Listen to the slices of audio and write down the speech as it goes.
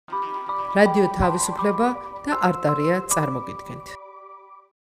რადიო თავისუფლება და არტარია წარმოგიდგენთ.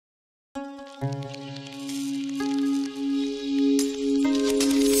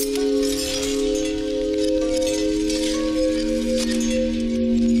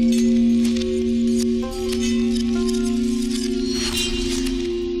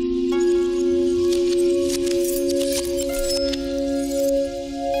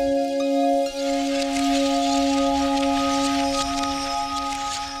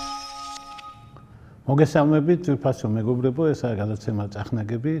 მოგესალმებით, ძვირფასო მეგობრებო, ესაა გადაცემა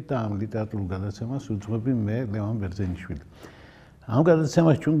წახნაგები და ამ ლიტერატურულ გადაცემას უძღვები მე ლევან ბერძენიშვილი. ამ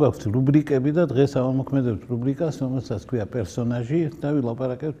გადაცემაში ჩვენ გვაქვს რუბრიკები და დღეს ავამოქმედებთ რუბრიკას, რომელსაც ქვია პერსონაჟი და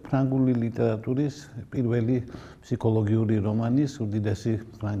ვილაპარაკებთ ფრანგული ლიტერატურის პირველი ფსიქოლოგიური რომანის, უდიდესი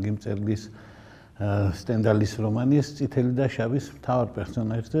ფრანგი მწერლის სტენდალის რომანის წითელი და შავის მთავარ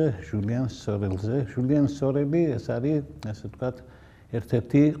პერსონაჟზე, ჟულიენ სორელზე. ჟულიენ სორელი ეს არის, ასე ვთქვათ,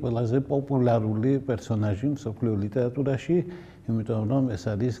 ერთ-ერთი ყველაზე პოპულარული პერსონაჟი მსოფლიო ლიტერატურაში, იმიტომ რომ ეს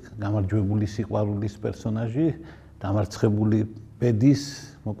არის გამარჯვებული სიყვარულის პერსონაჟი, დამარცხებული ბედის,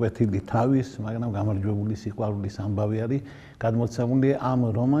 მოკვეთილი თავის, მაგრამ გამარჯვებული სიყვარულის ამბავი არის გადმოცემული ამ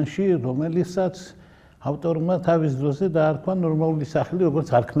რომანში, რომელსაც ავტორმა თავის დროზე დაარქვა ნორმალური სახელი, როგორც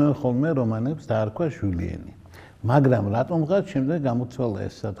არქმევენ ხოლმე რომანებს, დაარქვა ჟულიენი. მაგრამ რატომღაც შემდეგ გამოცვალა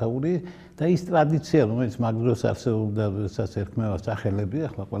ეს სათაური და ის ტრადიცია, რომელიც მაგ დროს არსებობდა, როდესაც ერქმევა სახელები,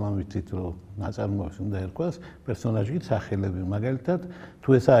 ახლა ყველამ ვიცით, რომ ნაწარმოებს უნდა ერქვას, პერსონაჟით სახელები. მაგალითად, თუ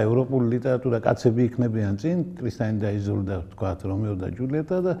ესაა ევროპული ლიტერატურა, კაცები იქნებიან წინ, ტრისტანი და იზოლდა, ვთქვათ, რომეო და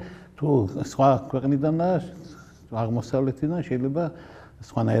ჯულიეტა და თუ სხვა ქვეყნიდანაა, აღმოსავლეთიდან შეიძლება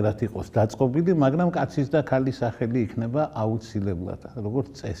სხვანაირად იყოს დაწყობილი, მაგრამ კაცის და ქალის სახელი იქნება აუცილებლად,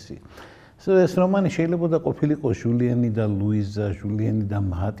 როგორც წესი. ეს რომანი შეიძლება ყოფილიყო ჟულიენი და ლუიზა, ჟულიენი და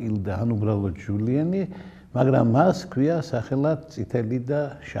მატილდა, ან უბრალოდ ჟულიენი, მაგრამ მას ქვია სახელად წითელი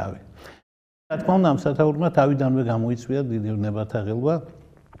და შავი. რა თქმა უნდა, ამ სათაურმა თავიდანვე გამოიწვია დიდი ნებათაღელვა.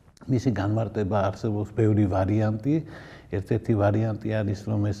 მისი განმარტება არსებობს ბევრი ვარიანტი. ერთ-ერთი ვარიანტი არის,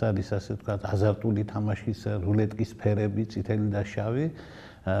 რომ ეს არის, ასე ვთქვათ, აზარტული თამაშის რულეტკის ფერები, წითელი და შავი.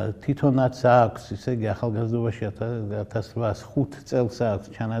 თვითონაც აქვს, ისე იგი ახალგაზრდობაში 1805 წელს აქვს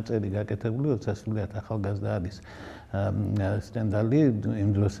ჩანაწერი გაკეთებული, როცა სრულიად ახალგაზრდა არის სტენდალი, იმ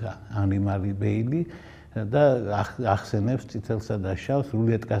დროს ანიმალი ბეილი და ახსენებს წითელსა და შავს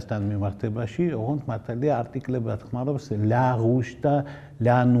რულეტკასთან მიმართებაში, ოღონდ მართალია არტიკლებად ხმარობს ლა რუჟ და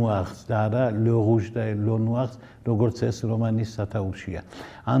ლა ნუარს და არა ლე რუჟ და ლე ნუარს, როგორც ეს რომანის სათაურშია.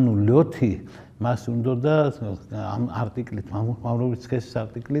 ანუ ლოთი მას უნდა ამ არტიკლით, მამრობის სქესის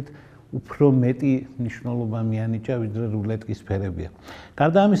არტიკლით უფრო მეტი მნიშვნელობა მიანიჭა, ვიდრე რულეტკის ფერებია.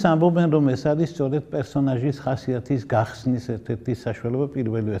 გარდა ამის ამბობენ, რომ ეს არის სწორედ პერსონაჟის ხასიათის გახსნის ერთ-ერთი საშუალება,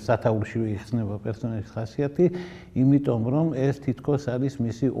 პირველივე სათაურში იხსნება პერსონაჟის ხასიათი, იმიტომ რომ ეს თითქოს არის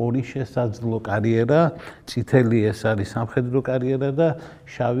მისი ორი შესაძლო კარიერა, წითელი ეს არის სამხედრო კარიერა და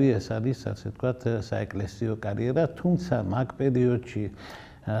შავი ეს არის, ასე ვთქვათ, საეკლესიო კარიერა, თუმცა მაგ პერიოდში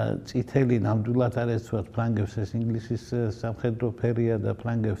წითელი ნამდვილად არ ეცვათ ფრანგებს, ეს ინგლისის სამხედრო ფერია და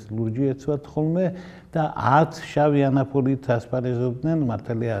ფრანგებს ლურჯი ეცვათ ხოლმე და არც შავი ანაფორით ასპარეზობდნენ,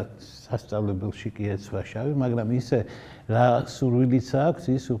 მართალია სასწავლებელში კი ეცვა შავი, მაგრამ ისე რა სურვილიც აქვს,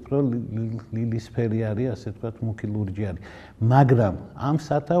 ის უფრო ლილისფერი არის, ასე ვთქვათ, მუქი ლურჯი არის. მაგრამ ამ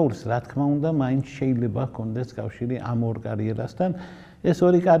სათაურს, რა თქმა უნდა, მაინც შეიძლება ჰქონდეს კავშირი ამ ორ კარიერასთან. ეს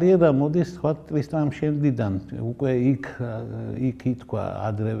ორი კარიერა მოდის სხვა ტრისტრამ შენდიდან, უკვე იქ ითქვა,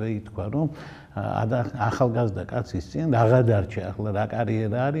 ადრევე ითქვა, რომ ახალგაზრდა კაცის წინ რაღა დარჩა, ახლა რა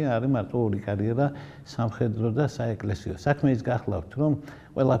კარიერა არის მარტო ორი კარიერა, სამხედრო და საეკლესიო. საქმე ის გახლავთ, რომ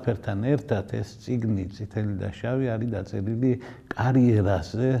ყველაფერთან ერთად ეს წიგნი წითელი და შავი არის დაწერილი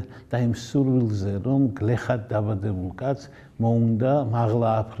კარიერაზე და იმ სურვილზე, რომ გლეხად დაბადებულ კაცს მოუნდა მაღლა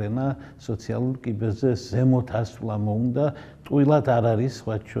აფრენა, სოციალურ კიბეზე ზემოთ ასვლა მოუნდა. ტყუილად არ არის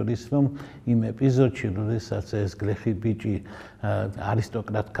სხვა შორის, რომ იმ ეპიზოდში, როდესაც ეს გლეხი ბიჭი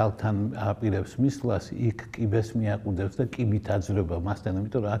არისტოკრატ ქალთან აპირებს მისვლას, იქ კიბეს მიაყუდებს და კიბით აძვრება მასთან,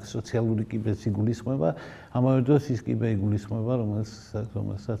 იმიტომ რომ აქ სოციალური კიბეც იგულისხმება, ამავე დროს ის კიბე იგულისხმება,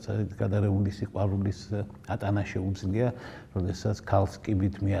 რომელსაც გადარეული სიყვარულის ატანა შეუძლია, როდესაც ქალს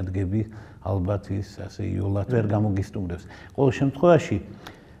კიბით მიადგები, ალბათ ის ასე იოლად ვერ გამოგისტუმრებს. ყოველ შემთხვევაში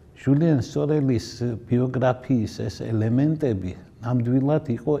ჟულიენ სორელის ბიოგრაფიის ეს ელემენტები ნამდვილად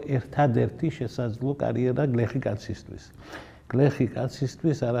იყო ერთადერთი შესაძლო კარიერა გლეხი კაცისთვის. გლეხი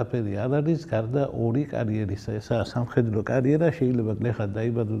კაცისთვის არაფერი არ არის გარდა ორი კარიერისა. ესაა სამხედრო კარიერა, შეიძლება გლეხად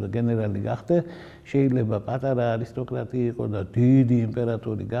დაიბადო და გენერალი გახდე, შეიძლება პატარა არისტოკრატი იყო და დიდი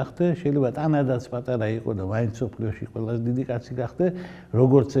იმპერატორი გახდე, შეიძლება ტანადაც პატარა იყო და მაინც მსოფლიოში ყველაზე დიდი კაცი გახდე,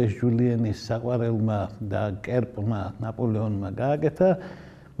 როგორც ეს ჟულიენის საყვარელმა და კერპმა ნაპოლეონმა გააკეთა.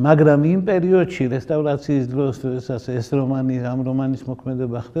 მაგრამ იმ პერიოდში რესტავრაციის დროს ეს რომანის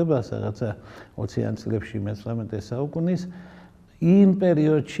მოქმედება ხდება რაღაცა 20-იან წლებში მე-19 საუკუნის იმ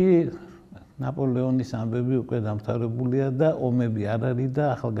პერიოდში ნაპოლეონის ამბები უკვე დამთავრებულია და ომები არ არის და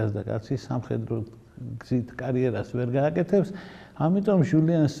ახალგაზრდა კაცი სამხედრო გზით კარიერას ვერ გააკეთებს. ამიტომ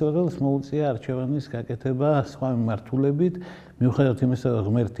ჟულიენ სორელს მოუწია არჩევანის გაკეთება სხვა მიმართულებით, მიუხედავად იმისა, რომ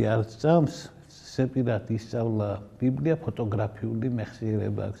ღმერთი არ სწამს, სეპირად ისწავლა ბიბლია, ფოტოგრაფიული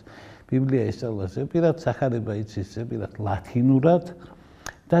მეხსიერება აქვს. ბიბლია ისწავლა სეპირად, სახარება იცის სეპირად ლათინურად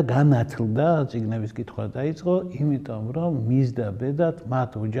და განათლდა, წიგნების კითხვა დაიწყო, იმიტომ რომ მის და ბედად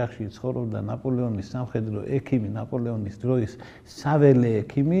მათ ოჯახში ცხოვრობდა ნაპოლეონის სამხედრო ექიმი, ნაპოლეონის დროის საველე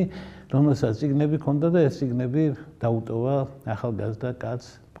ექიმი, რომელსაც წიგნები ჰქონდა და ეს წიგნები დაუტოვა ახალგაზრდა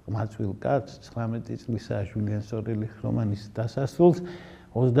კაცს, ყმაწვილ კაცს, 19 წლისა ჟულიენ სორელი რომანის დასასრულს.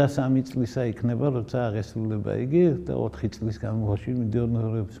 23 წლისა იქნება, როცა აღესრულება იგი და 4 წლის განმავლობაში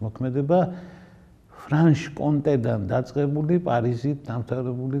მიდიოდინარეობს მოქმედება ფრანშ კონტედან დაწყებული, პარიზით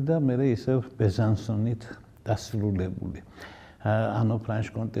დამთავრებული და მერე ისევ ბეზანსონით დასრულებული. ანუ ფრანშ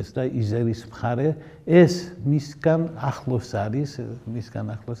კონტეს და იზერის მხარე ეს მისგან ახლოს არის,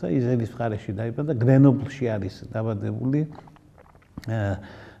 იზერის მხარეში დაიბადა, გრენობლში არის დაბადებული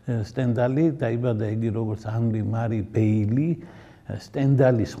სტენდალი, დაიბადა იგი როგორც ანრი მარი ბეილი.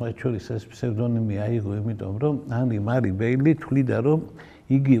 სტენდალის სხვა შორის ეს ფსევდონიმი აიღო, იმიტომ რომ ანრი მარი ბეილი თვლიდა, რომ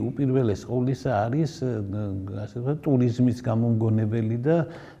იგი უპირველეს ყოვლისა არის ასე ვთქვათ, ტურიზმის გამომგონებელი და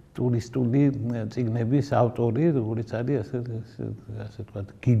ტურისტული წიგნების ავტორი, როგორც არის ასე ვთქვათ,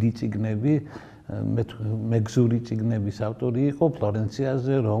 გიდი წიგნები, მეგზური წიგნების ავტორი იყო,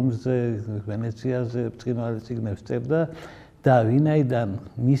 ფლორენციაზე, რომზე, ვენეციაზე ბრწყინვალე წიგნებს წერდა და ვინაიდან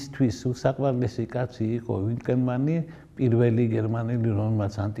მისთვის უსაყვარლესი კაცი იყო ვინკენმანი, პირველი გერმანელი,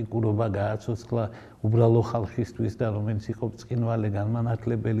 რომელმაც ანტიკურობა გააცოცხლა უბრალო ხალხისთვის და რომელიც იყო ბრწყინვალე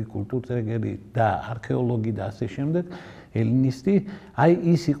განმანათლებელი, კულტურწრეგერი და არქეოლოგი და ასე შემდეგ, ელინისტი, აი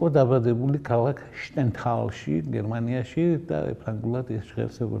ის იყო დაბადებული ქალაქ შტენთალში, გერმანიაში და ფრანგულად ეს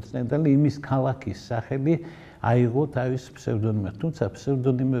ჟღერს როგორც სტენდალი, იმის ქალაქის სახელი აიღო თავის ფსევდონიმად. თუმცა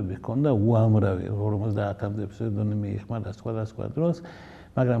ფსევდონიმები ჰქონდა უამრავი, 50-მდე ფსევდონიმი იხმარა სხვადასხვა დროს,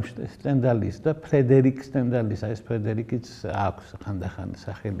 მაგრამ სტენდალის და ფრედერიკ სტენდალის, ეს ფრედერიკიც აქვს ხანდახან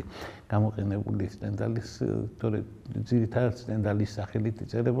სახელი გამოყენებული სტენდალის, თორე ძირითადად სტენდალის სახელით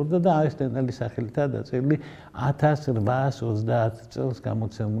იწერებოდა და ეს სტენდალის სახელითაა დაწერილი 1830 წელს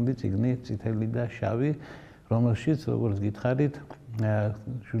გამოცემული წიგნი წითელი და შავი, რომელშიც როგორც გითხარით,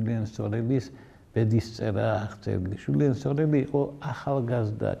 ჟულიენ სორელის ბედისწერა აღწერილი. ჟულიენ სორელი იყო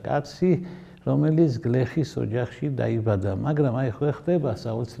ახალგაზრდა კაცი, რომელიც გლეხის ოჯახში დაიბადა, მაგრამ აი ხო ხდება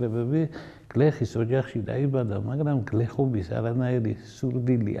საოცრებები, გლეხის ოჯახში დაიბადა, მაგრამ გლეხობის არანაირი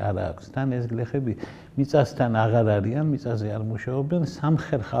სურვილი არ აქვს. თან ეს გლეხები მიწასთან აღარ არიან, მიწაზე არ მუშაობენ,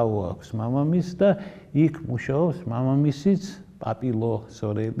 სამხერხაო აქვს მამამის და იქ მუშაობს მამამისიც პაპილო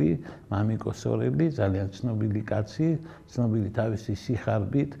სორელი, მამიკო სორელი, ძალიან ცნობილი კაცი, ცნობილი თავისი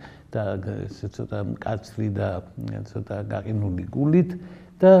სიხარბით და ცოტა მკაცრი და ცოტა გაყინული გულით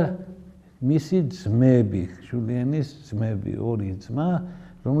და მისი ძმები, ჟულიანის ძმები, ორი ძმა,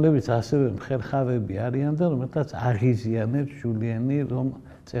 რომლებიც ასევე მხერხავები არიან და რომელთაც აღიზიანებს ჟულიენი, რომ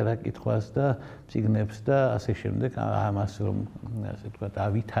წერა-კითხვას და წიგნებს და ასე შემდეგ ამას რომ ასე ვთქვათ,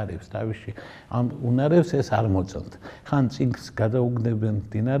 ავითარებს თავში. ამ უნარებს ეს არ მოწონთ. ხან წიგნს გადაუგდებენ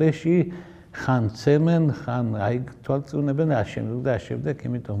მდინარეში, ხან ცემენ, ხან აი თვალწუნებენ და შემდეგ,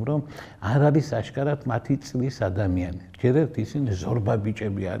 იმიტომ რომ არ არის აშკარად მათი წლის ადამიანი. ჯერებთ ისინი ზორბა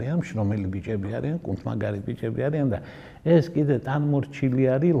ბიჭები არიან, შრომელი ბიჭები არიან, კუნთმაგარი ბიჭები არიან და ეს კიდე ტანმორჩილი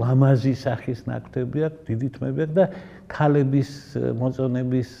არის, ლამაზი სახის ნაკვთები აქვს, დიდი თმები აქვს და ქალების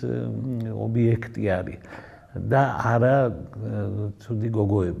მოწონების ობიექტი არის. და არა ცუდი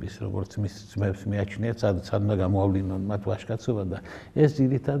გოგოების, როგორც მის ძმებს მიაჩნიათ, სადაც უნდა გამოავლინონ მათ ვაჟკაცობა და ეს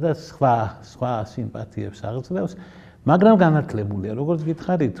ძირითადად სხვა სიმპათიებს აღწევს, მაგრამ განათლებულია. როგორც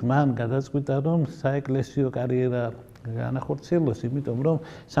გითხარით, მან გადაწყვიტა, რომ საეკლესიო კარიერა განახორციელოს, იმიტომ რომ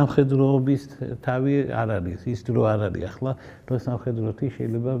სამხედროობის თავი არ არის, ის დრო არ არის ახლა, რომ სამხედროთი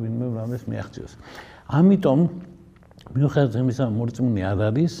შეიძლება ვინმე რამეს მიაღწიოს. ამიტომ მიუხედავად იმისა, რომ მორწმუნე არ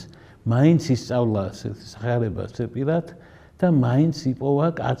არის, მაინც ისწავლა სახარება სეპირად და მაინც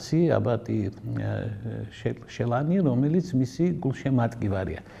იპოვა კაცი აბატი შელანი, რომელიც მისი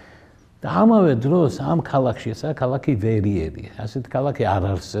გულშემატკივარია. და ამავე დროს ამ ქალაქში, ესა ქალაქი ვერიერი, ასეთ ქალაქი არ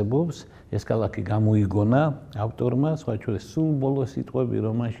არსებობს, ეს ქალაქი გამოიგონა ავტორმა, სხვა შორის სულ ბოლო სიტყვები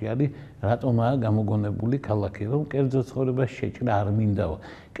რომანში არის, რატომაა გამოგონებული ქალაქი, რომ კერძო ცხოვრებაში შეჭრა არ მინდაო.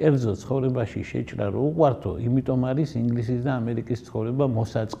 კერძო ცხოვრებაში შეჭრა რო უყვართო, იმიტომ არის ინგლისის და ამერიკის ცხოვრება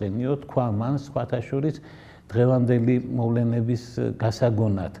მოსაწყენიო, თქვა მან სხვათა შორის დღევანდელი მოვლენების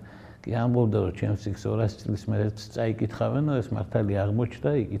გასაგონად. კი ამბობდა, რომ ჩემს იქ 200 წლის მერეც წაიკითხავენ, ეს მართალი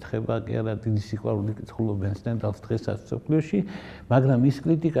აღმოჩნდა, იკითხება კი არა დიდი სიყვარული კითხულობენ სტენდალს დღესაც მსოფლიოში, მაგრამ ის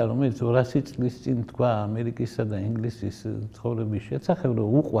კრიტიკა, რომელიც 200 წლის წინ თქვა ამერიკისა და ინგლისის ცხოვრების შესახებ, რომ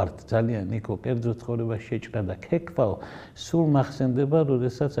უყვართ ძალიან იქო კერძო ცხოვრებას შეჭრა და ქექფაო, სულ მახსენდება,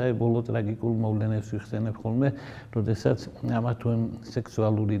 როდესაც აი ბოლო ტრაგიკულ მოვლენებს ვიხსენებ ხოლმე, როდესაც ამა თუ იმ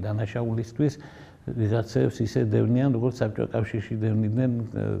სექსუალური დანაშაულისთვის ვიღაცებს ისე დევნიან, როგორც საბჭოთა კავშირში დევნიდნენ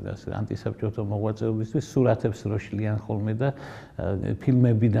ანტისაბჭოთა მოღვაწეობისთვის, სურათებს რო შლიან ხოლმე და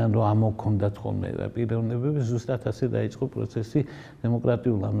ფილმებიდან რო ამოქონდათ ხოლმე პიროვნებები, ზუსტად ასე დაიწყო პროცესი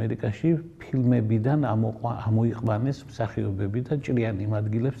დემოკრატიულ ამერიკაში, ფილმებიდან ამოიყვანეს მსახიობები და ჭრიან იმ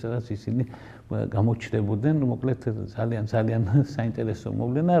ადგილებს, სადაც ისინი გამოჩნდებოდნენ, მოკლედ ძალიან საინტერესო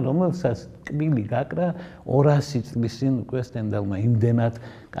მოვლენა, რომელსაც კბილი გაკრა 200 წლის წინ უკვე სტენდალმა იმდენად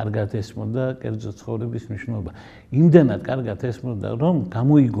კარგად ესმოდა კერძო ცხოვრების მნიშვნელობა. იმდენად კარგად ესმოდა, რომ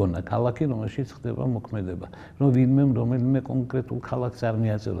გამოიგონა ქალაქი, რომელშიც ხდება მოქმედება, რომ ვინმე რომელიმე კონკრეტულ ქალაქს არ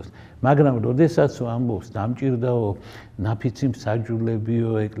მიაწეროს. მაგრამ როდესაც ამბობს დამჭირდაო, ნაფიცი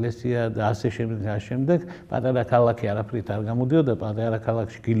მსაჯულებიო, ეკლესია და ასე შემდეგ, პატარა ქალაქი არაფრით არ გამოდიოდა, პატარა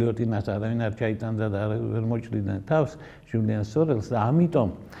ქალაქში გილიოტინას არავინ არ ჩაიტანდა და ვერ მოჭრიდნენ თავს ჟულიენ სორელს და ამიტომ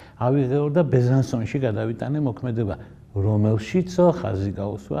ავიღეო და ბეზანსონში გადავიტანე მოქმედება, რომელშიცო ხაზი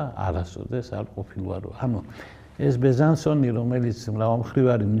გაუსვა არასოდეს არ ყოფილვარო. ანუ ეს ბეზანსონი, რომელიც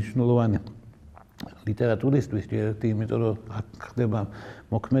მრავალმხრივარი მნიშვნელოვანი ლიტერატურისთვის, ერთ იმიტომ რომ აქ ხდება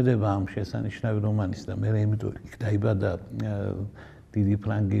მოქმედება ამ შესანიშნავი რომანის და მე იმიტომ იქ დაიბადა დიდი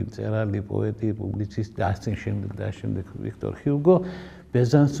ფრანგი მწერალი, პოეტი, პუბლიცისტი და ასე შემდეგ ვიქტორ ჰიუგო,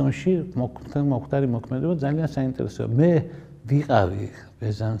 ბეზანსონში მოხდარი მოქმედება ძალიან საინტერესოა. მე ვიყავი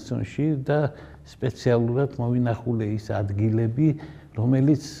ბეზანსონში და სპეციალურად მოვინახულე ის ადგილები,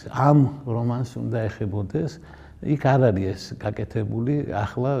 რომელიც ამ რომანს უნდა ეხებოდეს. იქ არ არის ეს გაკეთებული,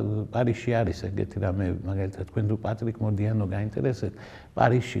 ახლა პარიზში არის ეგეთი რამე, მაგალითად თქვენ თუ პატრიკ მოდიანო გაინტერესებთ,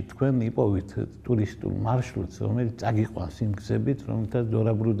 პარიზში თქვენ იპოვით ტურისტულ მარშრუტს, რომელიც წაგიყვანს იმ გზებით, რომელთაც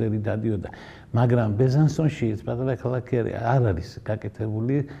დორა ბრუდერი დადიოდა. მაგრამ ბეზანსონში ეს პატარა ქალაქი არ არის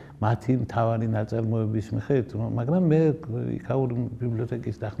გაკეთებული მათი მთავარი ნაწარმოების მიხედვით, მაგრამ მე იქაური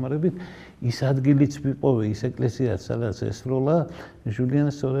ბიბლიოთეკის დახმარებით ის ადგილიც ვიპოვე, ის ეკლესიაც, სადაც ესროლა ჟულიენ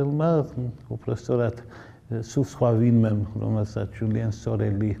სორელმა, უпростоრად სულ სხვა ვინმემ, რომელსაც ჟულიენ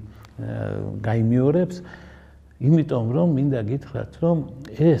სორელი გაიმეორებს, იმიტომ რომ მინდა გითხრათ, რომ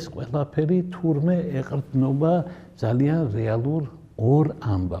ეს ყველაფერი თურმე ეყრდნობა ძალიან რეალურ ორ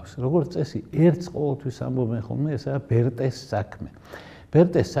ამბავს. როგორც წესი, ერთს ყოველთვის ამბობენ ხოლმე, ესაა ბერტეს საქმე.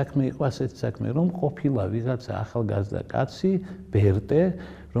 ბერტეს საქმე იყო ასეთი საქმე, რომ ყოფილა ვიღაცა ახალგაზრდა კაცი, ბერტე,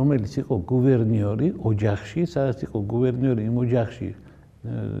 რომელიც იყო გუვერნიორი ოჯახში, სადაც იყო გუვერნიორი იმ ოჯახში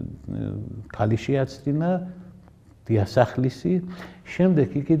ქალიში აცდინა, დიასახლისი, შემდეგ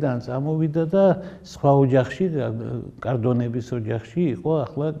იქიდან წამოვიდა და სხვა ოჯახში, კარდონების ოჯახში იყო,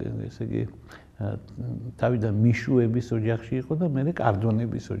 ახლა ესე იგი თავიდან მიშუების ოჯახში იყო და მერე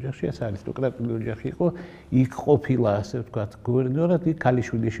კარდონების ოჯახში, ეს არისტოკრატიული ოჯახი იყო, იქ ყოფილა, ასე ვთქვათ, გუვერნიორად, იქ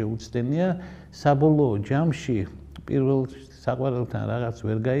ქალიშვილი შეუცდენია, საბოლოო ჯამში პირველ საყვარელთან რაღაც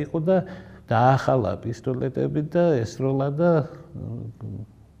ვერ გაიყო და დაახალა პისტოლეტები და ესროლა და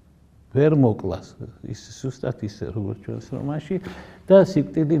ვერ მოკლას, ის ზუსტად ისე, როგორც ჩვენს რომანში და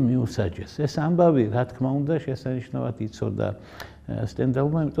სიკვდილი მიუსაჯეს. ეს ამბავი, რა თქმა უნდა, შესანიშნავად იცოდა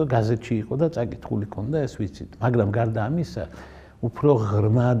სტენდალმა, იმიტომ გაზეთში იყო და წაკითხული ქონდა, ეს ვიცით. მაგრამ გარდა ამისა, უფრო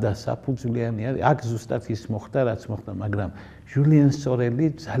ღრმა და საფუძვლიანი არის, აქ ზუსტად ის მოხდა, რაც მოხდა, მაგრამ ჟულიენ სორელი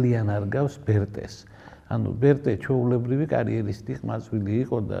ძალიან არ გავს ბერტეს. ანუ ბერტე ჩვეულებრივი კარიერისტი ყმაწვილი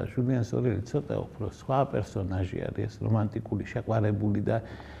იყო და ჟულიენ სორელი ცოტა უფრო სხვა პერსონაჟი არის, რომანტიკული, შეყვარებული და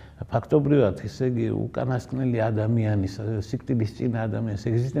ფაქტობრივად, ესე იგი, უკანასკნელი ადამიანის, სიკვდილის წინა ადამიანის,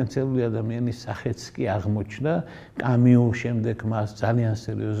 ეგზისტენციალური ადამიანის სახეც კი აღმოჩნდა, კამიუ შემდეგ მას ძალიან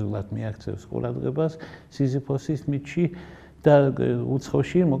სერიოზულად მიაქცევს ყურადღებას სიზიფოსის მითში და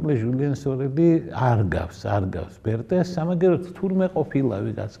უცხოში, მოკლედ ჟულიენ სორელი არ გავს ბერტეს, სამაგეროდ თურმე ყოფილა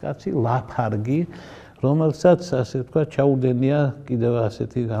ვიღაც კაცი, ლაფარგი, რომელსაც ასე ვთქვათ, ჩაუდენია კიდევ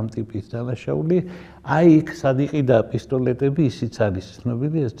ასეთი ამ ტიპის დანაშაული. აი იქ სად იყიდა პისტოლეტები, ისიც არის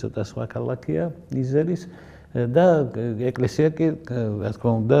ცნობილი, ეს ცოტა სხვა ქალაქია, იზერის და ეკლესია კი, რა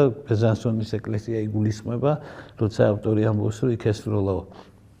თქმა უნდა, ბეზანსონის ეკლესია იგულისხმება, როცა ავტორი ამბობს, რომ იქ ესროლაო.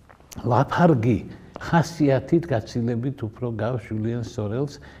 ლაფარგი ხასიათით გაცილებით უფრო გავს ჟულიენ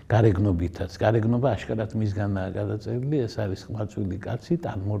სორელს გარეგნობითაც. გარეგნობა აშკარად მისგანაა გადაწერილი, ეს არის ყმაწვილი კაცი,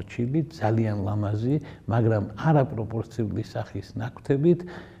 წარმორჩილი, ძალიან ლამაზი, მაგრამ არაპროპორციული სახის ნაკვთებით,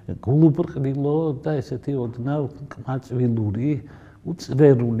 გულუბრყვილო და ესეთი ოდნავ ყმაწვილური,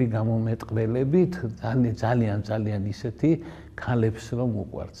 უწვერული გამომეტყველებით ძალიან ისეთი ქალებს რომ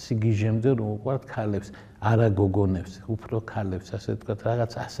უყვართ, სიგიჟემდე რომ უყვართ ქალებს, არა გოგონებს, უფრო ქალებს, ასე ვთქვათ,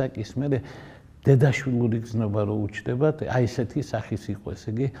 რაღაც ასაკის მერე დედაშვილური გზნობა რო უჩნდებათ, აი ესეთი სახის იყო, ესე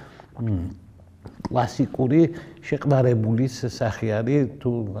იგი კლასიკური შეყვარებულის სახი არის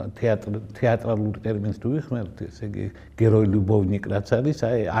თუ თეატრალური ტერმინს თუ ვიხმართ, ესე იგი გეროი ლუბოვნიკ რაც არის,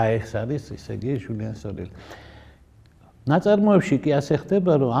 აი ეს არის, ესე იგი ჟულიენ სორელი. ნაწარმოებში კი ასე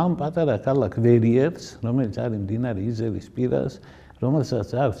ხდება, რომ ამ პატარა ქალაქ ვერიერს, რომელიც არის მდინარე იზერის პირას, რომელსაც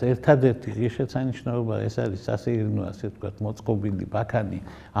აქვს ერთადერთი ღირსშესანიშნაობა, ეს არის სასეირნო, ასე ვთქვათ, მოწყობილი ბაქანი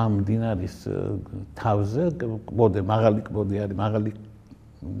ამ მდინარის თავზე, მაღალი კბოდი არის, მაღალი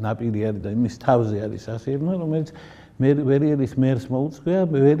ნაპირი არის და იმის თავზე არის სასეირნო, რომელიც ვერიერის მერს მოუწყვია,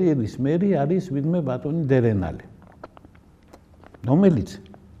 ვერიერის მერი არის ვინმე ბატონი დერენალი, რომელიც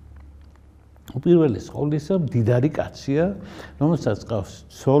უპირველეს ყოვლისა მდიდარი კაცია, რომელსაც ჰყავს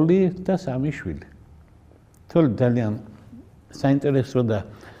ცოლი და 3 შვილი. ცოლი ძალიან საინტერესო და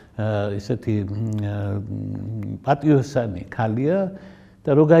ესეთი პატიოსანი ქალია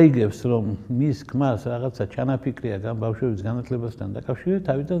და რო გაიგებს, რომ მის ქმარს რაღაცა ჩანაფიქრი აქვს ამ ბავშვების განათლებასთან დაკავშირებით,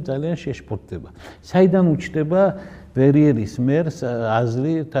 თავიდან ძალიან შეშფოთდება. საიდან უჩნდება ვერიერის მერს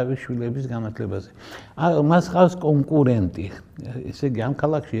აზრი თავის შვილების განათლებაზე. მას ჰყავს კონკურენტი, ესე იგი ამ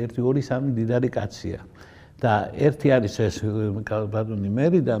ქალაქში 1-2-3 მდიდარი კაცია. და ერთი არის ეს ბატონი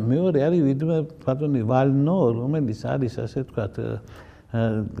მერი და მეორე არის ვიდმე ბატონი ვალნო, რომელიც არის ასე ვთქვათ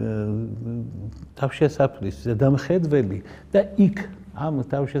თავშესაფრის ზედამხედველი და იქ ამ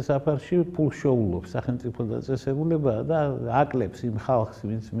თავშესაფარში ფულს შოულობს სახელმწიფო დაწესებულება და აკლებს იმ ხალხს,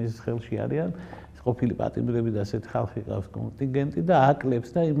 ვინც მის ხელში არიან, ყოფილი პატიმრები და ასეთი ხალხი ყავს კონტინგენტი და აკლებს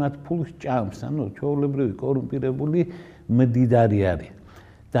და იმათ ფულს ჭამს, ანუ ჩვეულებრივი კორუმპირებული მდიდარი არის.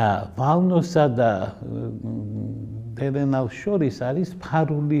 და ვალნოსა და დერენალს შორის არის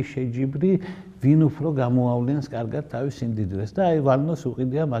ფარული შეჯიბრი, ვინ უფრო გამოავლენს კარგად თავის სიმდიდრეს და აი ვალნოს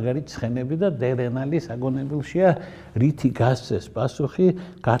უყიდია მაგარი ცხენები და დერენალის აგონებელშია რითი გასცეს პასუხი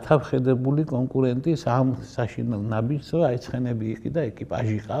გათავხედებული კონკურენტის ამ საშინელ ნაბიჯს, რომ აი ცხენები იყიდა,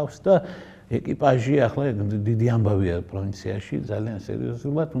 ეკიპაჟი ყავს და ეკიპაჟი ახლა დიდი ამბავია პროვინციაში, ძალიან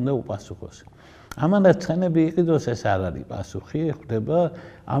სერიოზულად უნდა უპასუხოს. ამანაც ცხენები იყიდოს, ეს არ არის პასუხი, ხდება,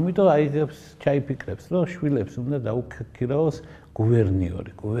 ამიტომ აიღებს, ჩაიფიქრებს, რომ შვილებს უნდა დაუქირაოს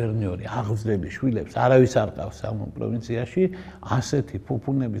გუბერნიორი, აღზრდელი შვილებს არავის არ ყავს ამ პროვინციაში, ასეთი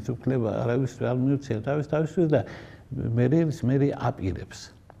ფუფუნების უფლება არავის არ მიუცია თავისთვის და მერი აპირებს.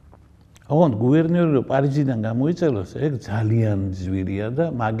 ოღონდ გუბერნიორი რომ პარიზიდან გამოიწელოს, ეგ ძალიან ძვირია და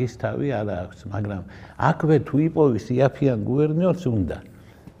მაგის თავი არ აქვს, მაგრამ აქვე თუ იპოვის იაფიან გუბერნიორს უნდა.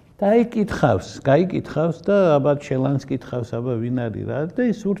 და გაიკითხავს და აბა შელანს კითხავს, აბა ვინ არის რა და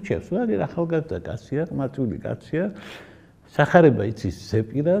ის ურჩევს, არის ახალგაზრდა კაცია, ყმაწვილი კაცია, სახარება იცის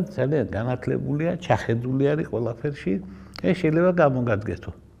ზეპირად, ძალიან განათლებულია, ჩახედული არის ყველაფერში, ეს შეიძლება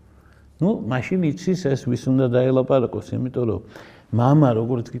გამოგადგეთო. ნუ მაშინ იცის ეს ვის უნდა დაელაპარაკოს, იმიტომ რომ მამა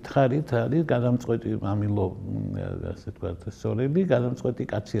როგორც გითხარით, არის გადამწყვეტი მამილო, ასე ვთქვათ, სორელი, გადამწყვეტი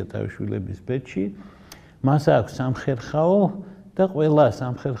კაცია თავის შვილების ბედში, მას აქვს სამხერხაო და ყველა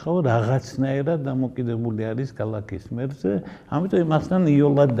სამხერხაო რაღაცნაირად დამოკიდებული არის ქალაქის მერზე, ამიტომ იმასთან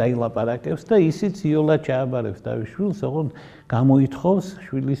იოლად დაილაპარაკებს და ისიც იოლად ჩააბარებს თავის შვილს, ოღონდ გამოითხოვს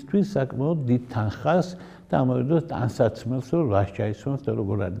შვილისთვის საკმაოდ დიდ თანხას და ამავე დროს ტანსაცმელს, რომ რას ჩაისვამს და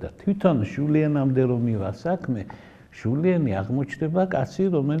როგორ არის და თვითონ ჟულიენამდე რომ მივა საქმე, ჟულიენი აღმოჩნდება კაცი,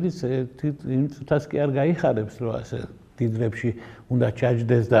 რომელიც იმ წუთას კი არ გაიხარებს, რომ ასე დიდ დრებში უნდა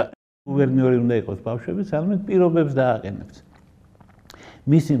ჩაჯდეს და გუბერნიორი უნდა იყოს ბავშვების, არამედ პირობებს დააყენებს.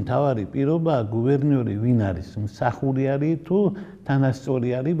 მისი მთავარი პირობა გუბერნიორი ვინ არის, მსახური არის თუ თანასწორი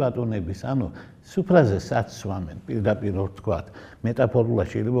არის ბატონების, ანუ სუფრაზე საცვამენ, პირდაპირ ვთქვათ, მეტაფორულად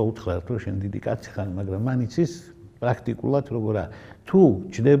შეიძლება უთხრათ, რომ შენ დიდი კაცი ხარ, მაგრამ მან იცის პრაქტიკულად როგორ არის. თუ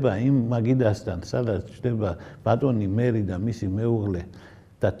ჯდება იმ მაგიდასთან, სადაც ჯდება ბატონი მერი და მისი მეუღლე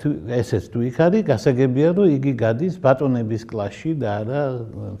და ესეც თუ იქ არის, გასაგებია, რომ იგი გადის ბატონების კლასში და არა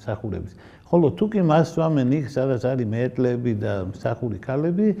მსახურების. ხოლო თუ კი მას სვამენ იქ, სადაც არის მეეტლები და მსახური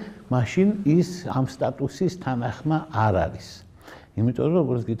ქალები, მაშინ ის ამ სტატუსის თანახმა არ არის. იმიტომ რომ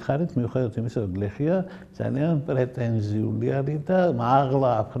როგორც გითხარით, მიუხედავად იმისა, რომ გლეხია ძალიან პრეტენზიული არის და მაღლა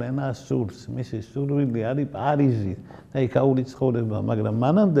აფრენა სურს, მისი სურვილი არის პარიზი და იქაური ცხოვრება, მაგრამ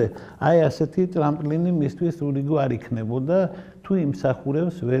მანამდე აი ასეთი ტრამპლინი მისთვის ურიგო არ იქნებოდა, თუ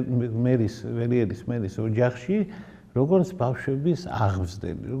იმსახურებს ვერიერის მერის ოჯახში, როგორც ბავშვების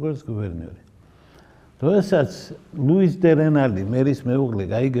აღზრდელი, როგორც გუბერნიორი. როდესაც ლუის დერენალი მერის მეუღლე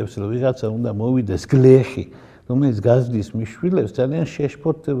გაიგებს, რომ ვიღაცა უნდა მოვიდეს გლეხი, რომელიც გაზრდის მის შვილებს ძალიან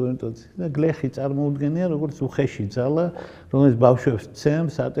შეშფოთდება, იმიტომ და გლეხი წარმოუდგენია როგორც უხეში ძალა, რომელიც ბავშვებს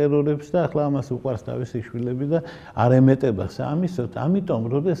ცემს, ატერორებს და ახლა ამას უყვარს თავისი შვილები და არ ემეტებას ამისოთ. ამიტომ,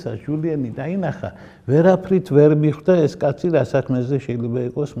 როდესაც ჟულიენი დაინახა, ვერაფრით ვერ მიხვდა ეს კაცი რა საქმეზე შეიძლება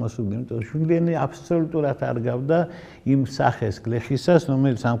იყოს მოსული, იმიტომ ჟულიენი აბსოლუტურად არ გავდა იმ სახეს გლეხისას,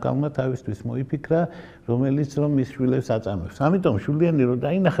 რომელიც ამ კალმა თავისთვის მოიფიქრა, რომელიც რომ მის შვილებს აწამებს. ამიტომ ჟულიენი რო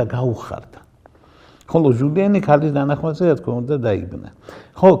დაინახა, გაუხარდა. ხოლო ჟულიენი ქალის დანახვაზე რა თქმა უნდა დაიბნა.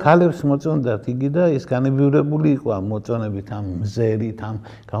 ხო, ქალებს მოწონდათ იგი და ის განებივრებული იყო ამ მოწონებით, ამ მზერით, ამ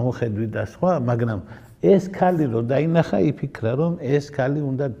გამოხედვით და სხვა, მაგრამ ეს ქალი რო დაინახა, იფიქრა რომ ეს ქალი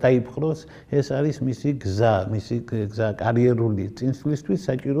უნდა დაიპყროს, ეს არის მისი გზა კარიერული წინსვლისთვის,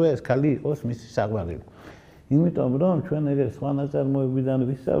 საჭიროა ეს ქალი იყოს მისი საყვარელი. იმიტომ რომ ჩვენ ეგრე სხვა ნაწარმოებიდან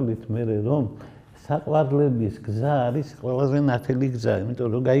ვისწავლით მერე რომ საყვარლების გზა არის ყველაზე ნათელი გზა, იმიტომ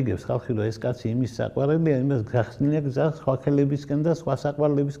რომ გაიგებს ხალხი რომ ეს კაცი იმის საყვარელია, იმას გახსნილია გზა სხვა ხელებისკენ და სხვა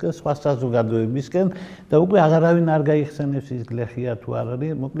საყვარლებისკენ, სხვა საზოგადოებისკენ და უკვე აღარავინ არ გაიხსენებს ის გლეხია თუ არ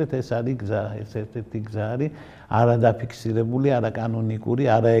არის, მოკლედ ეს არის გზა, ეს ერთ-ერთი გზა არის, არა დაფიქსირებული, არა კანონიკური,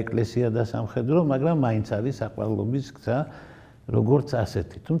 არა ეკლესია და სამხედრო, მაგრამ მაინც არის საყვარლობის გზა, როგორც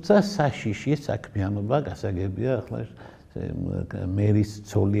ასეთი. თუმცა საშიში საქმიანობა გასაგებია ახლა მერის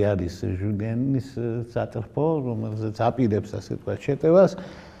ცოლი არის ჟულieნის სატრფო, რომელზეც აპირებს ასე თქვა შეტევას.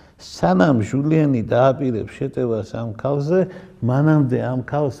 სანამ ჟულიენი დააპირებს შეტევას ამ ქალზე, მანამდე ამ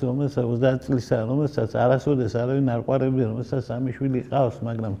ქალს, რომელსაც 30 წლისაა, რომელსაც არასოდეს არავინ არ ყვარებია, რომელსაც სამი შვილი ყავს,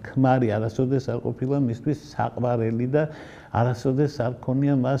 მაგრამ ქმარი არასოდეს არ ყოფილა მისთვის საყვარელი და არასოდეს არ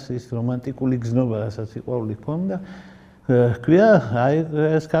ქონია მას ის რომანტიკული გზნობა, რასაც სიყვარული ჰქონდა. ქვია, აი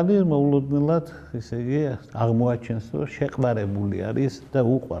ეს ქალი მოულოდნელად, ესე იგი, აღმოაჩენს, რომ შეყვარებული არის და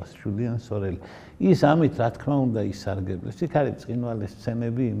უყვარს ჟულიენ სორელი. ის ამით რა თქმა უნდა ისარგებლეს. იქ არის ბრწყინვალე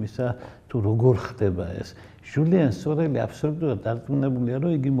სცენები იმისა, თუ როგორ ხდება ეს. ჟულიენ სორელი აბსოლუტურად დარწმუნებულია,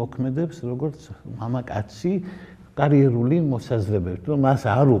 რომ იგი მოქმედებს როგორც მამაკაცი კარიერული მოსაზრებებით, რომ მას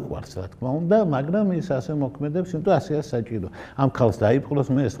არ უყვარს, რა თქმა უნდა, მაგრამ ის ასე მოქმედებს, იმიტომ ასეა საჭირო. ამ ქალს დაიპყროს,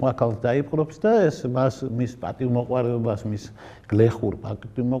 მე სხვა ქალს დაიპყრობს და ეს მას მის პატივმოყვარეობას, მის გლეხურ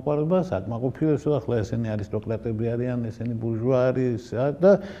პატივმოყვარეობას აკმაყოფილებს, რომ ახლა ესენი არისტოკრატები არიან, ესენი ბურჟუა არის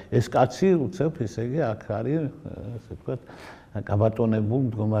და ეს კაცი უცებ, ესე იგი, აქ არის, ასე ვთქვათ, გაბატონებულ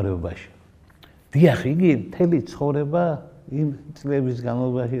მდგომარეობაში. დიახ, იგი მთელი ცხოვრება იმ წლების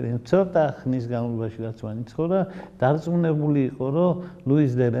განმავლობაში, ცოტა ხნის განმავლობაში რაც მან იცხოვრა, დარწმუნებული იყო, რომ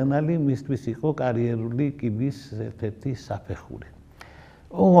ლუის დე რენალი მისთვის იყო კარიერული კიბის ერთ-ერთი საფეხური.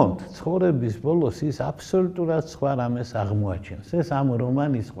 ოღონდ ცხოვრების ბოლოს ის აბსოლუტურად სხვა რამეს აღმოაჩენს. ეს ამ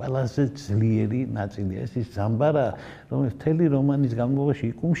რომანის ყველაზე ძლიერი ნაწილია. ეს ის ზამბარა, რომელიც მთელი რომანის განმავლობაში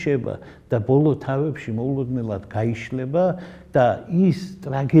იკუმშება და ბოლო თავებში მოულოდნელად გაიშლება და ის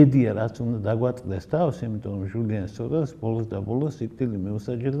ტრაგედია, რაც უნდა დაგვაწდეს თავს, იმიტომ რომ ჟულიენ სორელს ბოლოს და ბოლოს სიკვდილი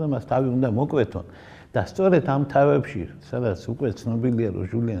მეუსაჯერდა, მას თავი უნდა მოკვეთონ. და სწორედ ამ თავებში, სადაც უკვე ცნობილია, რომ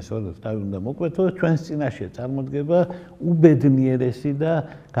ჟულიენ სორელს თავი უნდა მოკვეთოს, ჩვენს წინაშე წარმოდგება უბედნიერესი და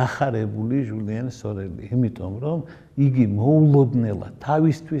გახარებული ჟულიენ სორელი. იმიტომ რომ იგი მოულოდნელად,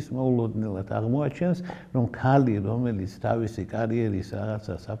 თავისთვის მოულოდნელად აღმოაჩენს, რომ ქალი, რომელიც თავისი კარიერის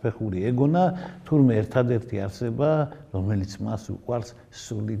რაღაცა საფეხური ეგონა, თურმე ერთადერთი არსება, რომელიც მას უყვარს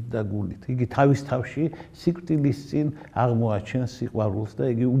სულით და გულით. იგი თავის თავში სიკვდილის წინ აღმოაჩენს სიყვარულს და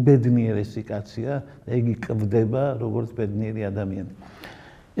იგი უბედნიერესი კაცია და იგი კვდება როგორც ბედნიერი ადამიანი.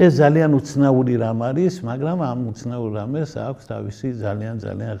 ეს ძალიან უცნაური რამ არის, მაგრამ ამ უცნაურ რამეს აქვს თავისი ძალიან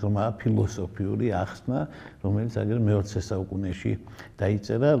ღრმა ფილოსოფიური ახსნა, რომელიც აგერ მე-20 საუკუნეში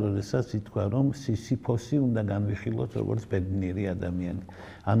დაიწერა, როდესაც ითქვა, რომ სისიფოსი უნდა განვიხილოთ როგორც ბედნიერი ადამიანი.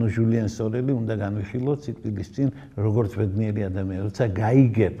 ანუ ჟულიენ სორელი უნდა განვიხილოთ სიკვდილის წინ როგორც ბედნიერი ადამიანი. როცა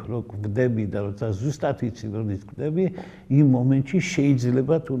გაიგებ, რომ კვდები და როცა ზუსტად იცი, რომ კვდები, იმ მომენტში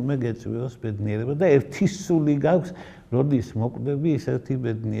შეიძლება თურმე გეწვიოს ბედნიერება და ერთი სული გაქვს, როდის მოკვდები, ისეთი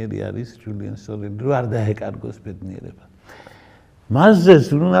ბედნიერი არის ჟულიენ სორელი, რომ არ დაეკარგოს ბედნიერება. მასზე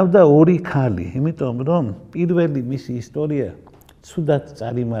ზრუნავდა ორი ქალი, იმიტომ რომ პირველი მისი ისტორია ცუდად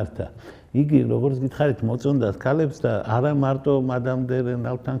წარიმართა. იგი როგორც გითხარით მოწონდათ ქალებს და არა მარტო მადამ დე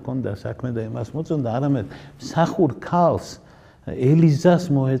რენალთან ჰქონდა საქმე და იმას მოწონდა, არამედ მსახურ ქალს ელიზას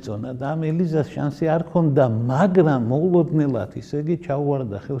მოეწონა და ამ ელიზას შანსი არ ჰქონდა, მაგრამ მოულოდნელად ისე იგი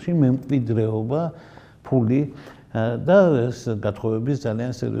ჩაუვარდა ხელში მემკვიდრეობა, ფული და ეს გათხოვების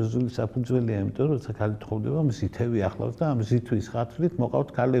ძალიან სერიოზული საფუძველია, იმიტომ რომ როცა ქალი თხოვდება, მზითები ახლავს და ამ მზითვის ხათრით მოყავთ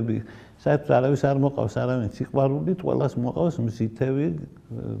ქალები. საერთოდ არავის არ მოყავს არავინ სიყვარულით, ყველას მოყავს მზითები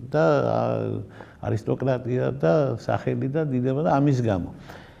და არისტოკრატია და სახელი და დიდება და ამის გამო.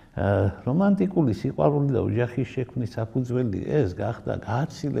 რომანტიკული სიყვარული და ოჯახის შექმნის საფუძველი ეს გახდა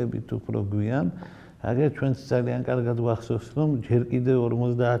გააცილებით უფრო გვიან, აგერ ჩვენც ძალიან კარგად ვახსოვს, რომ ჯერ კიდევ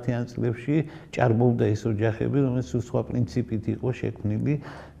 50-იან წლებში ჭარბობდა ის ოჯახები, რომელიც სხვა პრინციპით იყო შექმნილი,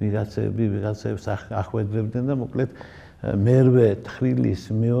 ვიღაცებს ახვედრებდნენ და მოკლედ მერვე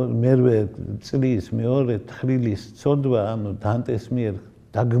წლის მეორე თხრილის ცოდვა, ანუ დანტეს მიერ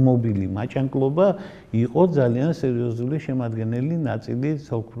დაგმობილი მაჭანკლობა იყო ძალიან სერიოზული შემადგენელი ნაწილი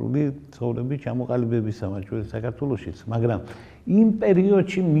ცოლქმრული ცხოვრების ჩამოყალიბებისა ჩვენ საქართველოშიც, მაგრამ იმ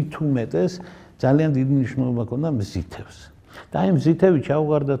პერიოდში მით უმეტეს ძალიან დიდი მნიშვნელობა ჰქონდა მზითებს. და აი მზითები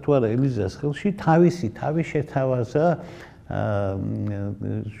ჩაუღარდა თუ არა ელიზას ხელში, თავი შეთავაზა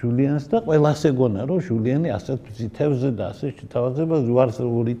ჟულიენს და ყველას ეგონა, რომ ჟულიენი ასეთ მზითებზე და ასე შეთავაზებას უარს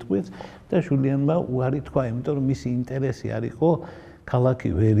როგორ იტყვის და ჟულიენმა უარი თქვა, იმიტომ რომ მისი ინტერესი არ იყო ქალაქი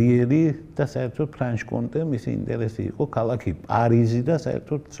ვერიერი და საერთოდ ფრანშ-კონტე, მისი ინტერესი იყო ქალაქი პარიზი და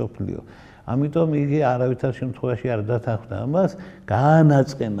საერთოდ სოფლიო. ამიტომ იგი არავითარ შემთხვევაში არ დათანხმდა ამას,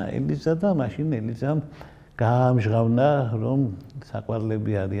 გაანაწყენა ელიზა და მაშინ ელიზამ გაამჟღავნა, რომ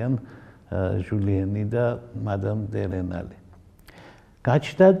საყვარლები არიან ჟულიენი და მადამ დე რენალი.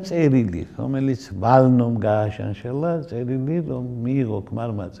 გაჩნდა წერილი, რომელიც ვალნომ გააშანშელა, წერილი, რომ მიიღო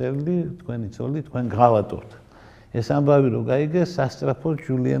ქმარმა წერილი, თქვენი ცოლი თქვენ გავატოვთ. ეს ამბავი რო გაიგეს, სასწრაფოდ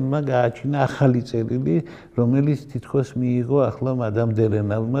ჟულიენმა გააჩინა ახალი წერილი, რომელიც თითქოს მიიღო ახლა მადამ დე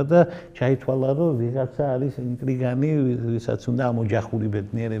რენალმა და ჩაითვალა, რომ ვიღაცა არის ინტრიგანი, ვისაც უნდა ამ ოჯახური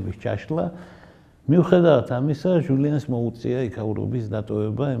ბედნიერების ჩაშლა. მიუხედავად ამისა, ჟულიენს მოუწია იქაურობის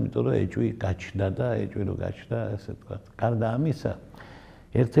დატოვება, იმიტომ რომ ეჭვი გაჩნდა და ეჭვი რო გაჩნდა, ასე ვთქვათ. გარდა ამისა,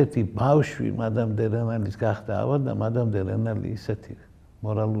 ერთ-ერთი ბავშვი მადამ დე რენალის გახდა ავა და მადამ დე რენალი ისეთი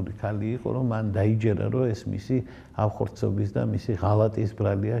მორალური ქალი იყო, რომ მან დაიჯერა, რომ ეს მისი ავხორცობის და მისი ღალატის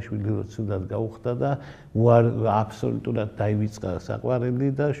ბრალია, შვილი რო ცუდად გაუხდა და აბსოლუტურად დაივიწყა საყვარელი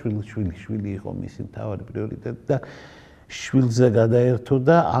და შვილი იყო მისი მთავარი პრიორიტეტი და შვილზე გადაერთო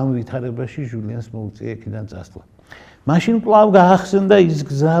და ამ ვითარებაში ჟულიენს მოუწია იქიდან წასვლა. მაშინ კვლავ გაახსენდა ის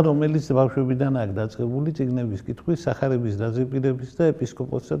გზა, რომელიც ბავშვებიდან აქვს დაწყებული წიგნების კითხვის, სახარების დაზეპირების და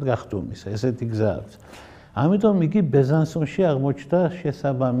ეპისკოპოსად გახდომისა. ესეთი გზა აქვს. ამიტომ იგი ბეზანსონში აღმოჩნდა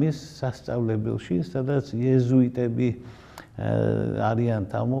შესაბამის სასწავლებელში, სადაც იეზუიტები არიან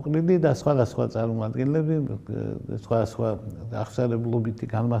თავმოყრილი და სხვადასხვა წარმომადგენლები, სხვადასხვა აღსარებლობითი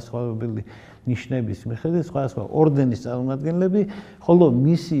განმასხვავებელი ნიშნების მიხედვით, სხვადასხვა ორდენის წარმომადგენლები, ხოლო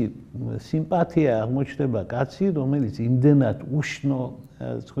მისი სიმპათია აღმოჩნდება კაცი, რომელიც იმდენად უშნო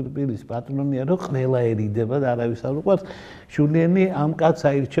ცხვირპირის პატრონია, რომ ყველა ერიდება და არავის არ უყვარს. ჟულიენი ამ კაცს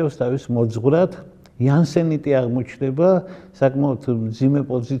აირჩევს თავის მოძღვრად. იანსენიტი აღმოჩნდება, საკმაოდ მძიმე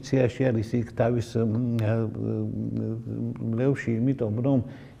პოზიციაში არის იქ თავის მრევლში, იმიტომ რომ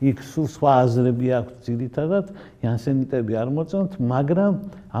იქ სულ სხვა აზრები აქვს ძირითადად, იანსენიტები არ მოწონთ, მაგრამ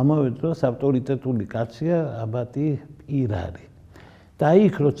ამავე დროს ავტორიტეტული კაცია აბატი პირარი. და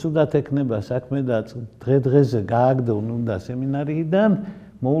იქ რო ცუდად ექნება საქმე და დღე-დღეზე გააგდონ უნდა სემინარიიდან,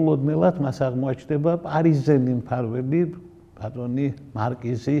 მოულოდნელად მას აღმოაჩნდება პარიზელი მფარველი ბატონი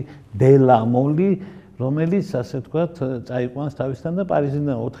მარკიზი დე ლა მოლი, რომელიც ასე ვთქვათ, წაიყვანს თავისთან და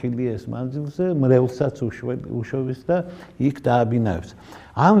პარიზიდან 4 ლიეს მანძილზე მრევლსაც უშოვის და იქ დააბინავებს.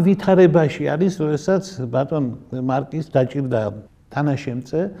 ამ ვითარებაში არის, როდესაც ბატონ მარკიზ დაჭირდა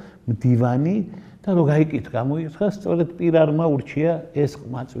თანაშემწე, მდივანი და რო გამოიკითხა, სწორედ პირარმა ურჩია ეს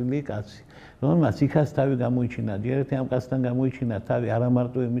ყმაწვილი კაცი. რომელმაც იქაც თავი გამოიჩინა, ჯერეთი ამ კაცთან გამოიჩინა თავი არა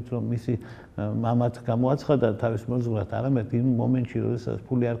მარტო იმით, რომ მისი მამათ გამოაცხადა თავის მოძღვრად, არამედ იმ მომენტში, როდესაც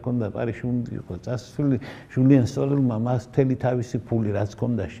ფული არ ჰქონდა, პარიზში უნდა იყო წასული, ჟულიენ სორელმა მას მთელი თავისი ფული, რაც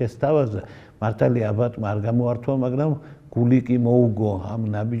ჰქონდა, შესთავაზა. მართალია აბატმა არ გამოართვა, მაგრამ გული კი მოუგო ამ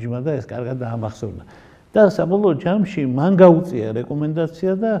ნაბიჯმა და ეს კარგად დაამახსოვრდა. და საბოლოო ჯამში მან გაუწია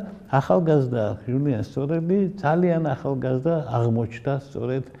რეკომენდაცია და ახალგაზრდა ჟულიენ სორელი ძალიან ახალგაზრდა აღმოჩნდა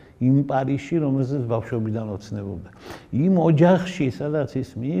სწორედ იმ პარიზში, რომელზეც ბავშვობიდან ოცნებობდა. იმ ოჯახში, სადაც ის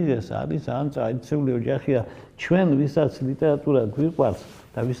მიიღეს, არის ძალიან ტრადიციული ოჯახია. ჩვენ, ვისაც ლიტერატურა გვიყვარს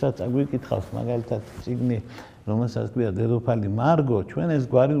და ვისაც აგვიკითხავს, მაგალითად, წიგნი, რომელსაც ქვია დედოფალი მარგო, ჩვენ ეს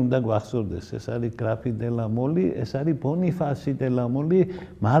გვარი უნდა გვახსოვდეს. ეს არის გრაფი დე ლა მოლი, ეს არის ბონიფასი დე ლა მოლი,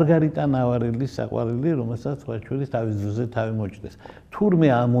 მარგარიტა ნავარელის საყვარელი, რომელსაც სხვა ჩვენის თავის ძუზე თავი მოჭდეს. თურმე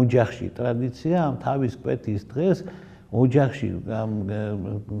ამ ოჯახში ტრადიცია, ამ თავის კვეთის დღეს ოჯახში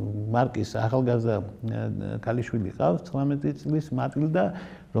მარკის ახალგაზრდა ქალიშვილი ყავს 19 წლის მატილდა,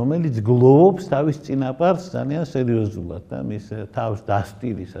 რომელიც გლოვობს თავის წინაპარს ძალიან სერიოზულად და მის თავს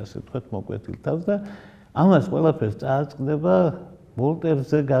დასტირის, ასე ვთქვათ, მოკვეთილ თავს და ამას ყველაფერს წააწყდება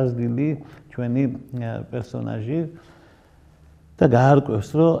ვოლტერზე გაზრდილი ჩვენი პერსონაჟი და გაარკვევს,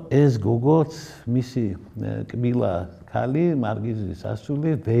 რომ ეს გოგოც მისი კბილა ქალი მარკიზის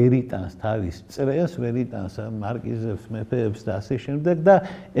ასული ვერ იტანს თავის წრეს, ვერ იტანს მარკიზებს, მეფეებს და ასე შემდეგ და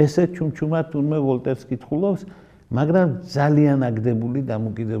ესე ჩუმჩუმად თურმე ვოლტერს კითხულობს, მაგრამ ძალიან აგდებული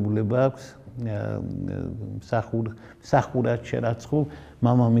დამოკიდებულება აქვს მსახურად შერაცხულ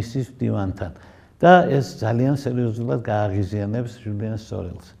მამამისის მდივანთან და ეს ძალიან სერიოზულად გააღიზიანებს ჟულიენს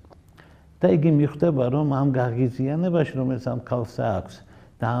სორელს. და იგი მიხვდება, რომ ამ გააღიზიანებაში, რომელიც ამ ქალს აქვს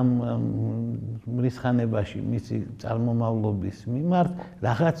და ამ მრისხანებაში მისი წარმომავლობის მიმართ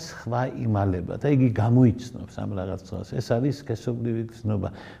რაღაც სხვა იმალება და იგი გამოიცნობს ამ რაღაც სხვას. ეს არის სქესობრივი გზნობა.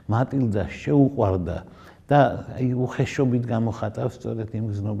 მატილდა შეუყვარდა და უხეშობით გამოხატავს სწორედ იმ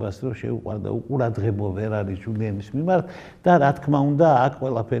გზნობას, რომ შეუყვარდა, უყურადღებო ვერ არის ჟულieნის მიმართ და რა თქმა უნდა, აქ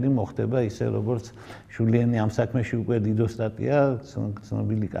ყველაფერი მოხდება ისე, როგორც ჟულიენი ამ საქმეში უკვე დიდოსტატია,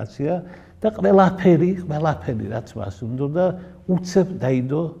 ცნობილი კაცია და ყველაფერი, რაც მას უნდოდა, უცებ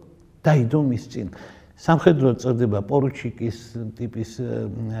დაიდო მის წინ. სამხედრო წოდება პორუჩიკის ტიპის,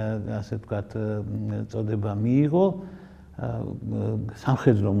 ასე ვთქვათ, წოდება მიიღო,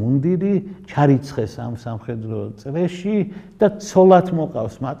 სამხედრო მუნდირი, ჩარიცხეს ამ სამხედრო წრეში და ცოლად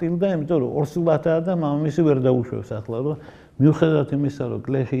მოყავს მატილდა, იმიტომ რომ ორსულათაა და მამამისი ვერ დაუშვებს ახლა, რომ მიუხედავად იმისა, რომ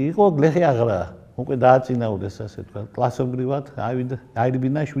გლეხი იყო, გლეხი აღრაა. უკვე დააწინაურეს, ასე ვთქვათ, კლასობრივად,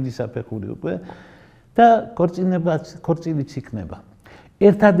 აირბინა შვილისაფეხური უკვე და ქორწილიც იქნება.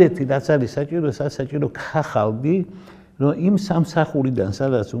 ერთადერთი რაც არის საჭირო ხახალდი, რომ იმ სამსახურიდან,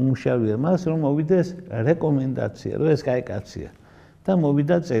 სადაც უმუშავია მას, რომ მოვიდეს რეკომენდაცია, რომ ეს კაი კაცია და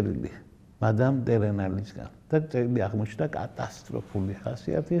მოვიდა წერილი მადამ ტერენალისგან და წერილი აღმოჩნდა კატასტროფული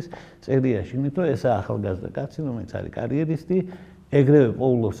ხასიათის წერია შინით, რომ ესაა ახალგაზრდა კაცი, რომელიც არის კარიერისტი, ეგრევე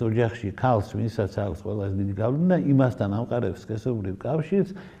პოულობს ოჯახში ქალს, ვისაც აქვს ყველაზე დიდი გავლენა, იმასთან ამყარებს სქესობრივ კავშირს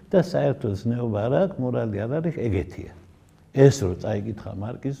და საერთოდ ზნეობა არ აქვს, მორალი არ არის, ეგეთია. ეს რო წაიკითხა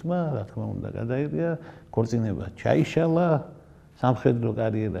მარკიზმა, რა თქმა უნდა, გადაიღია, ქორწინება ჩაიშალა, სამხედრო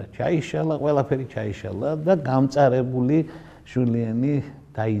კარიერა ჩაიშალა, ყველაფერი ჩაიშალა და გამწარებული ჟულიენი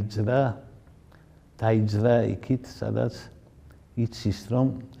დაიძრა იქით, სადაც იცის, რომ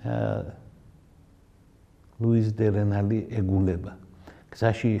ლუის დე რენალი ეგულება.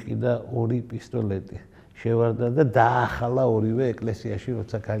 გზაში იყიდა 2 პისტოლეტი, შევარდა და დაახალა ორივე ეკლესიაში,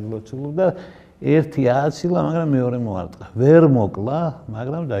 როცა ქალი ლოცულობდა. ერთი ააცილა, მაგრამ მეორე მოარტყა. ვერ მოკლა,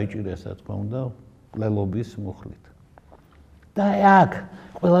 მაგრამ დაიჭირეს, რა თქმა უნდა, მკვლელობის მუხლით. და აქ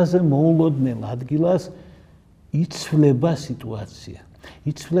ყველაზე მოულოდნელ ადგილას იცვლება სიტუაცია.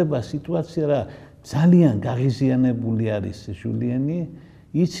 იცვლება სიტუაცია, რა ძალიან გაღიზიანებული არის ჟულიენი,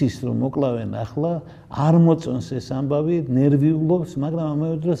 იცის, რომ მოკლავენ ახლა, არ მოწონს ეს ამბავი, ნერვიულობს, მაგრამ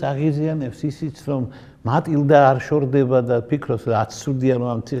ამავე დროს აღიზიანებს ისიც, რომ მატილდა არ შორდება და ფიქრობს, რომ აცუდია, რომ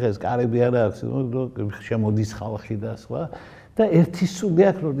ამ ციხეს კარები არ აქვს, რომ შემოდის ხალხი და სხვა. და ერთი სული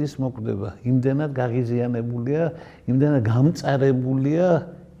აქ როდის მოკვდება, იმდენად გაღიზიანებულია, იმდენად გამწარებულია,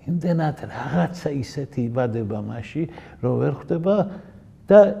 იმდენად რაღაცა ისეთი იბადება მასში, რომ ვერ ხვდება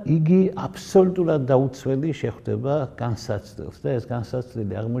და იგი აბსოლუტურად დაუცველი შეხვდება განსაცდელს და ეს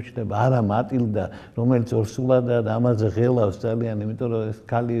განსაცდელი აღმოჩნდება არა მატილდა, რომელიც ორსულადაა და ამაზე ღელავს ძალიან, იმიტომ რომ ეს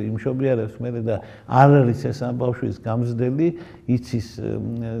ქალი იმშობიარებს მერე და არ არის ეს ამ ბავშვის გამზრდელი, იცის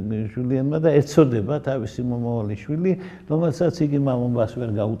ჟულიენმა და ეცოდება თავისი მომავალი შვილი, რომელსაც იგი მამობას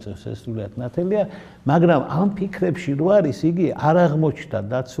ვერ გაუწევს, ეს სულად ნათელია, მაგრამ ამ ფიქრებში რო არის, იგი არ აღმოჩნდა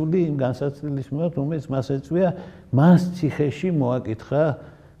დაცული იმ განსაცდელის მიმართ, რომელიც მას ეწვია, მას ციხეში მოაკითხა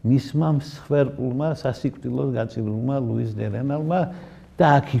მისმა მსხვერპლმა სასიკვდილოდ გაწირულმა ლუის დე რენალმა და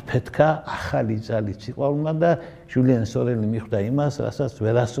აქ იფეთქა ახალი ძალით სიყვარულმა და ჟულიენ სორელი მიხვდა იმას, რასაც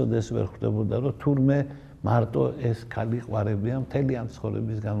ვერასოდეს ვერ ხვდებოდა, რომ თურმე მარტო ეს ქალი ყვარებია მთელი ამ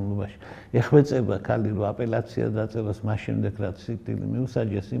ცხოვრების განმავლობაში. ეხვეწება ქალი, რომ აპელაცია დაწეროს მას შემდეგ, რაც სიკვდილი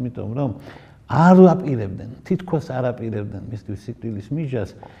მიუსაჯეს, იმიტომ რომ არ აპირებდნენ, თითქოს არ აპირებდნენ მისთვის სიკვდილის მისჯას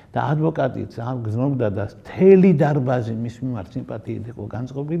და ადვოკატიც ამ გზნობდა და მთელი დარბაზი მის მიმართ სიმპათიით იყო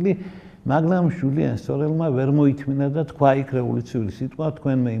განწყობილი, მაგრამ ჟულიენ სორელმა ვერ მოითმინა და თქვა იქ რევოლუციური სიტყვა,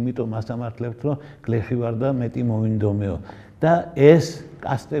 თქვენმე იმიტომ ასამართლებთ, რომ გლეხი ვარ და მეტი მოვინდომეო. და ეს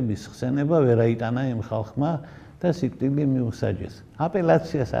კასტების ხსენება ვერ აიტანა იმ ხალხმა და სიკვდილი მიუსაჯეს.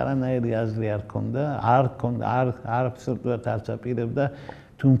 აპელაციას არანაირი აზრი არ ჰქონდა, არ აბსოლუტურად არც აპირებდა,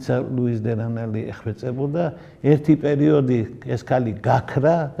 თუმცა ლუის დე რენალი ეხვეწებოდა, ერთი პერიოდი ეს ქალი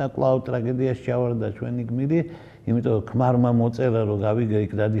გაქრა და კვლავ ტრაგედიაში ჩავარდა ჩვენი გმირი, იმიტომ რომ ქმარმა მოწერა, რომ გავიგე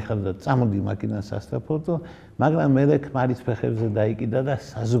იქ დადიხარ და წამოდი მაკინას სასწრაფოდო, მაგრამ მერე ქმარის ფეხებზე დაიკიდა და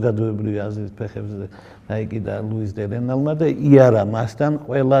საზოგადოებრივი აზრის ფეხებზე დაიკიდა ლუის დე რენალმა და იარა მასთან,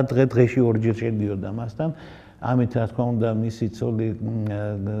 ყველა დღე-დღეში ორჯერ შედიოდა მასთან. ამით რა თქმა უნდა მისი ცოლი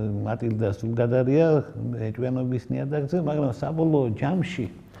მატილდა სულ გადარია ეჭვიანობის ნიადაგზე, მაგრამ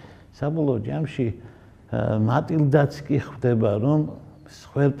საბოლოო ჯამში მატილდაც კი ხვდება, რომ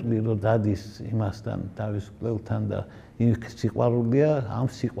სხერპლი რო დადის იმასთან, თავის მკვლელთან და იქ სიყვარულია, ამ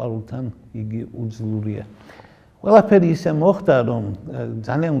სიყვარულთან იგი უძლურია. ყველაფერი ისე მოხდა, რომ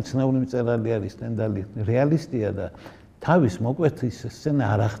ძალიან უცნაური მწერალი არის სტენდალი, რეალისტია და თავის მოკვეთის სცენა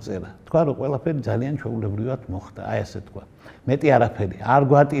არ აღწერა. თქვა, რომ ყველაფერი ძალიან ჩვეულებრივად მოხდა, აი ასე თქვა. მეტი არაფერი, არ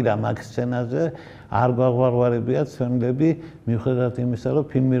გვატირა მაგ სცენაზე, არ გვაღვარვარებია ცნობები, მიუხედავად იმისა, რომ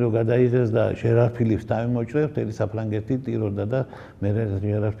ფილმი რო გადაიღეს და ჟერარ ფილიპს თავი მოჭრეს, მთელი საფრანგეთი ტიროდა და მე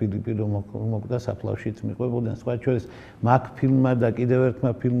ჟერარ ფილიპი რომ მოკვდა საფლავშიც მიყვებოდნენ. სხვა შორის მაგ ფილმმა და კიდევ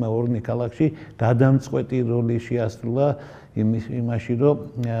ერთმა ფილმმა ორნი ქალაქში გადამწყვეტი როლი შეასრულა იმაში, რომ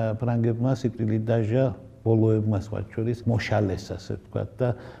ფრანგებმა სიკვდილით დაჟა ბოლოებმა სხვა შორის მოშალეს, ასე ვთქვათ და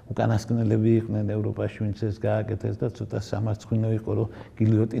უკანასკნელები იყვნენ ევროპაში, ვინც ეს გააკეთეს და ცოტა სამარცხვინო იყო, რომ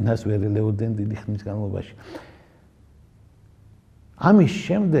გილიოტინას ვერ ელეოდნენ დიდი ხნის განმავლობაში. ამის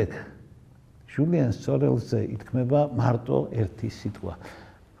შემდეგ ჟულიენს სორელზე ითქმება მარტო ერთი სიტყვა.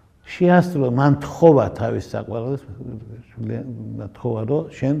 შეასრულა, მან თხოვა თავის საყვარელს, ჟულიენმა თხოვა, რომ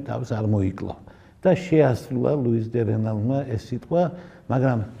შენ თავს არ მოიკლო და შეასრულა ლუის დე რენალმა ეს სიტყვა,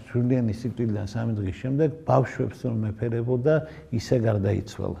 მაგრამ ჟულიანის სიკვდილიდან 3 დღის შემდეგ ბავშვებს რომ მეფერებოდა, ისე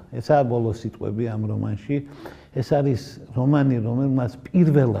გარდაიცვალა. ესაა ბოლო სიტყვები ამ რომანში. ეს არის რომანი, რომელმაც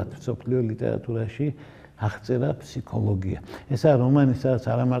პირველად მსოფლიო ლიტერატურაში აღწერა ფსიქოლოგია. ესაა რომანი, სადაც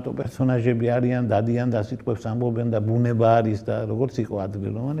არა მარტო პერსონაჟები არიან, დადიან და სიტყვებს ამბობენ და ბუნება არის და როგორც იყო ადრე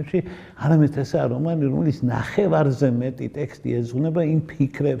რომანებში, არამედ ესაა რომანი, რომლის ნახევარზე მეტი ტექსტი ეძღვნება იმ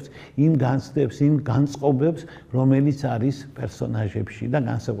ფიქრებს, იმ განცდებს, იმ განწყობებს, რომელიც არის პერსონაჟებში და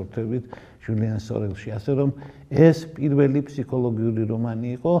განსაკუთრებით ჟულიენ სორელში. ასე რომ ეს პირველი ფსიქოლოგიური რომანი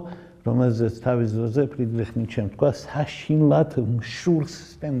იყო, რომელზეც თავის დროზე ფრიდრიხ ნიცშემ თქვა, საშინლად მშურს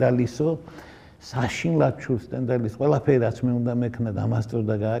სტენდალისო, საშინლად მშურს სტენდალის ყველაფერი რაც მე უნდა მექნა დამასწრო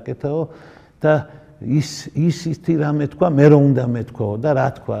და გააკეთაო და ისეთი რამე თქვა, მე რომ უნდა მეთქვაო და რა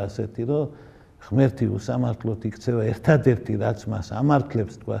თქვა ასეთი, რომ ღმერთი უსამართლოდ იქცევა, ერთადერთი რაც მას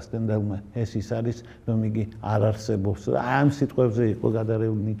ამართლებს თქვა სტენდალმა, ეს ის არის, რომ იგი არ არსებობს. ამ სიტყვებზე იყო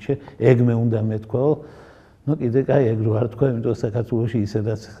გადარეული ნიცშე, ეგ მე უნდა მეთქვაო. ნუ კიდე კაი ეგ რო არ თქვა, იმიტომ საქართველოში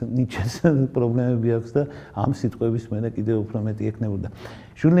ისედაც ნიცშეს პრობლემები აქვს და ამ სიტყვების მერე კიდე უფრო მეტი ექნებოდა.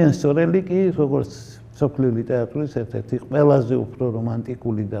 ჟულიენ სორელი კი როგორც მსოფლიო ლიტერატურის ერთ-ერთი ყველაზე უფრო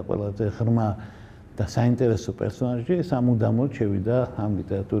რომანტიკული და ყველაზე ღრმა და საინტერესო პერსონაჟი, სამუდამოდ შევიდა ამ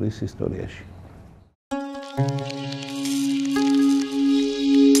ლიტერატურის ისტორიაში.